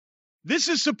This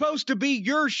is supposed to be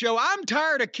your show. I'm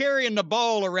tired of carrying the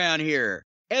ball around here.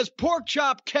 As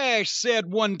Porkchop Cash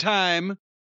said one time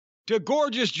to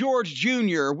Gorgeous George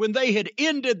Jr. when they had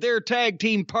ended their tag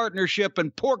team partnership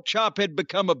and Porkchop had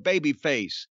become a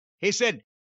babyface. He said,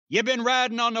 "You've been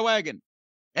riding on the wagon,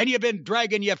 and you've been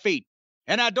dragging your feet.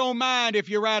 And I don't mind if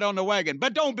you ride on the wagon,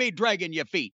 but don't be dragging your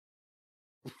feet."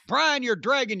 Brian, you're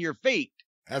dragging your feet.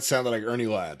 That sounded like Ernie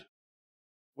Ladd.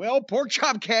 Well,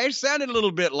 Porkchop Cash sounded a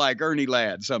little bit like Ernie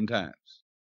Ladd sometimes.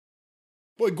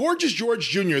 Boy, Gorgeous George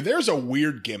Jr., there's a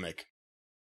weird gimmick.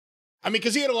 I mean,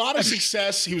 because he had a lot of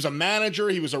success. He was a manager.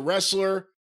 He was a wrestler.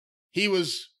 He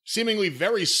was seemingly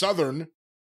very Southern.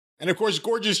 And, of course,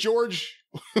 Gorgeous George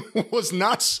was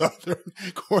not Southern.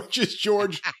 Gorgeous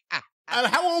George.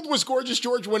 How old was Gorgeous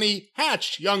George when he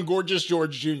hatched young Gorgeous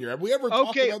George Jr.? Have we ever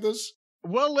talked about this?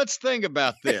 Well, let's think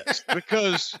about this.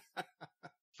 Because,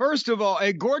 first of all,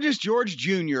 a Gorgeous George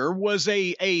Jr. was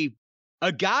a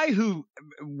guy who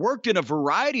worked in a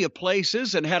variety of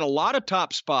places and had a lot of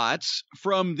top spots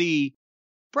from the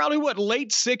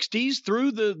late 60s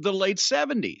through the late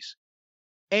 70s.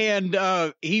 And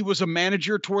he was a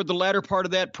manager toward the latter part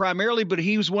of that primarily, but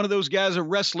he was one of those guys, a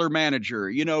wrestler manager.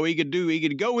 You know, he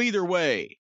could go either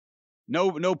way.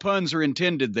 No puns are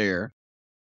intended there.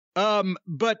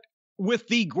 But with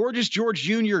the Gorgeous George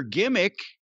Jr. gimmick,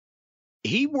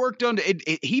 he worked on it.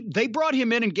 They brought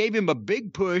him in and gave him a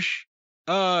big push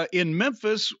in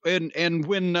Memphis and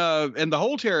when and the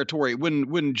whole territory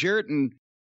when Jarrett and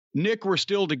Nick were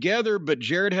still together, but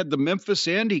Jarrett had the Memphis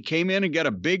end. He came in and got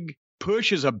a big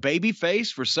push as a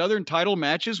babyface for Southern title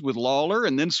matches with Lawler,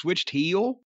 and then switched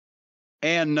heel.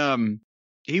 And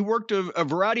he worked a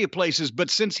variety of places, but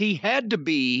since he had to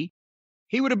be,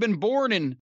 he would have been born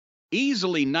in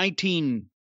easily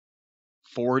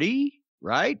 1940,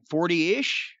 right?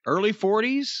 40-ish, early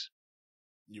 40s.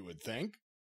 You would think.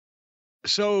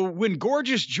 So when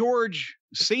Gorgeous George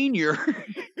Sr.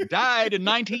 died in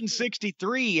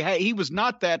 1963, he was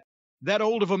not that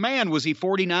old of a man. Was he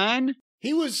 49?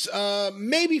 He was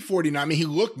maybe 49. I mean, he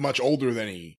looked much older than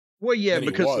he Well, yeah, than he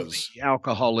because of was. the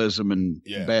alcoholism and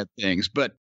bad things.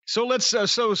 But so let's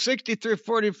so 63,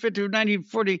 40, 50,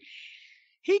 1940.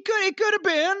 It could have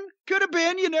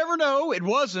been. You never know. It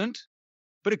wasn't,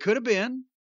 but it could have been.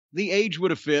 The age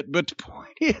would have fit. But the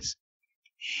point is,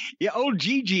 old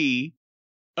Gigi,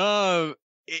 when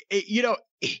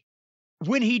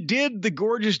he did the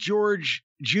Gorgeous George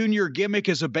Jr. gimmick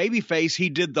as a babyface, he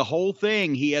did the whole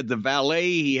thing. He had the valet,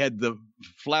 he had the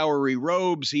flowery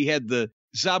robes, he had the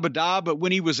zabada. But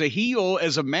when he was a heel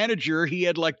as a manager, he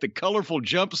had like the colorful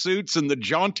jumpsuits and the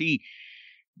jaunty,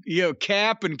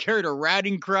 cap, and carried a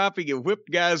riding crop he could whip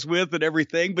guys with and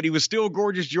everything. But he was still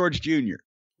Gorgeous George Jr.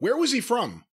 Where was he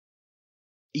from?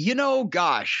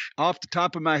 Gosh, off the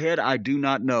top of my head, I do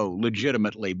not know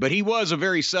legitimately, but he was a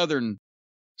very Southern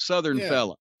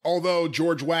fella. Although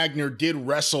George Wagner did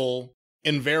wrestle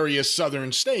in various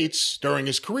Southern states during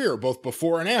his career, both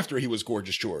before and after he was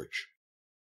Gorgeous George.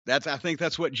 I think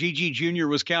that's what Gigi Jr.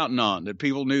 was counting on, that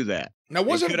people knew that. Now,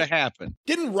 it could have happened.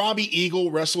 Didn't Robbie Eagle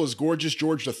wrestle as Gorgeous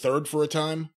George III for a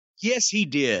time? Yes, he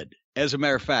did. As a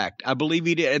matter of fact, I believe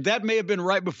he did. And that may have been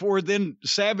right before then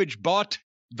Savage bought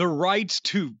the rights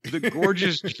to the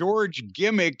Gorgeous George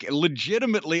gimmick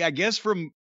legitimately, I guess,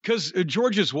 because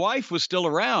George's wife was still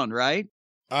around, right?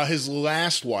 His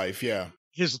last wife, yeah.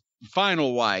 His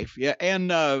final wife, yeah.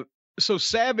 And so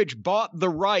Savage bought the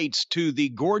rights to the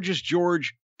Gorgeous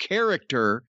George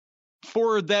character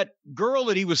for that girl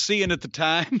that he was seeing at the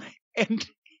time.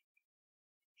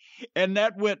 And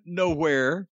that went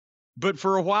nowhere. But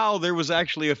for a while, there was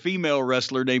actually a female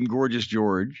wrestler named Gorgeous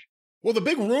George. Well, the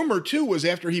big rumor, too, was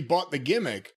after he bought the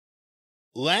gimmick,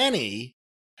 Lanny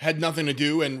had nothing to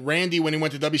do, and Randy, when he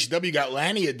went to WCW, got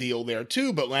Lanny a deal there,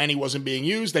 too, but Lanny wasn't being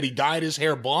used, that he dyed his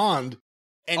hair blonde,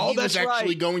 and he was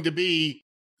actually going to be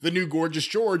the new Gorgeous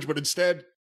George, but instead,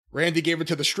 Randy gave it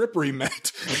to the stripper he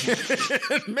met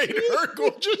and made her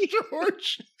Gorgeous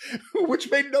George, which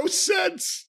made no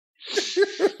sense.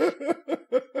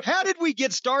 How did we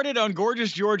get started on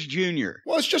Gorgeous George Jr.?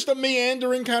 Well, it's just a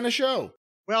meandering kind of show.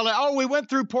 Well, we went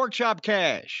through Porkchop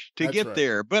Cash to get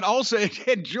there, but also,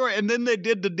 and then they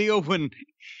did the deal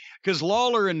because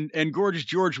Lawler and Gorgeous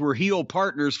George were heel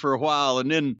partners for a while, and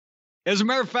then, as a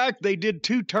matter of fact, they did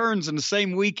two turns in the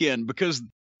same weekend because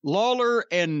Lawler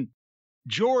and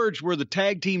George were the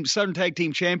Southern Tag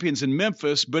Team champions in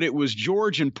Memphis, but it was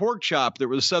George and Porkchop that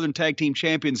were the Southern Tag Team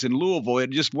champions in Louisville. It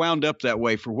just wound up that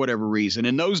way for whatever reason.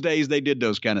 In those days, they did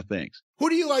those kind of things. Who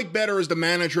do you like better as the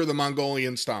manager of the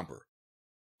Mongolian Stomper?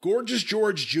 Gorgeous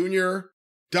George Jr.,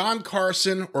 Don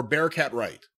Carson, or Bearcat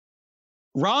Wright?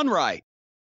 Ron Wright.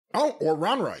 Oh, or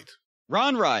Ron Wright.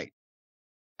 Ron Wright.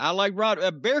 I like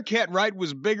Ron. Bearcat Wright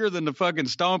was bigger than the fucking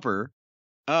Stomper,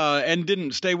 and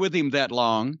didn't stay with him that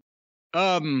long.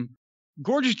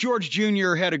 Gorgeous George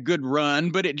Jr. had a good run,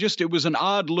 but it was an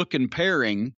odd looking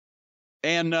pairing.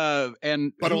 And a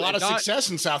lot of success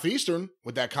in Southeastern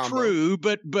with that combo. True,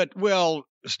 but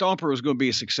Stomper was going to be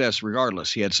a success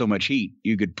regardless. He had so much heat.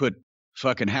 You could put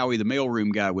fucking Howie the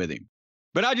mailroom guy with him.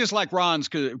 But I just like Ron's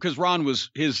because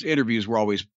his interviews were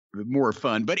always more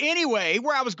fun. But anyway,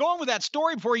 where I was going with that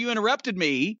story before you interrupted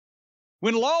me,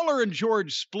 when Lawler and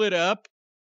George split up,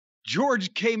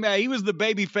 George came out. He was the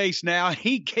baby face now.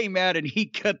 He came out and he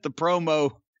cut the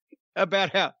promo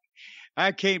about how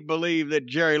I can't believe that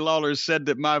Jerry Lawler said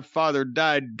that my father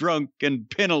died drunk and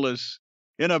penniless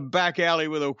in a back alley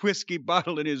with a whiskey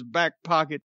bottle in his back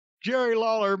pocket. Jerry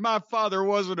Lawler, my father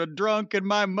wasn't a drunk and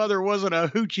my mother wasn't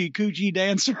a hoochie coochie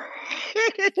dancer.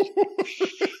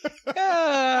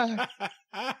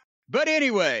 But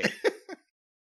anyway,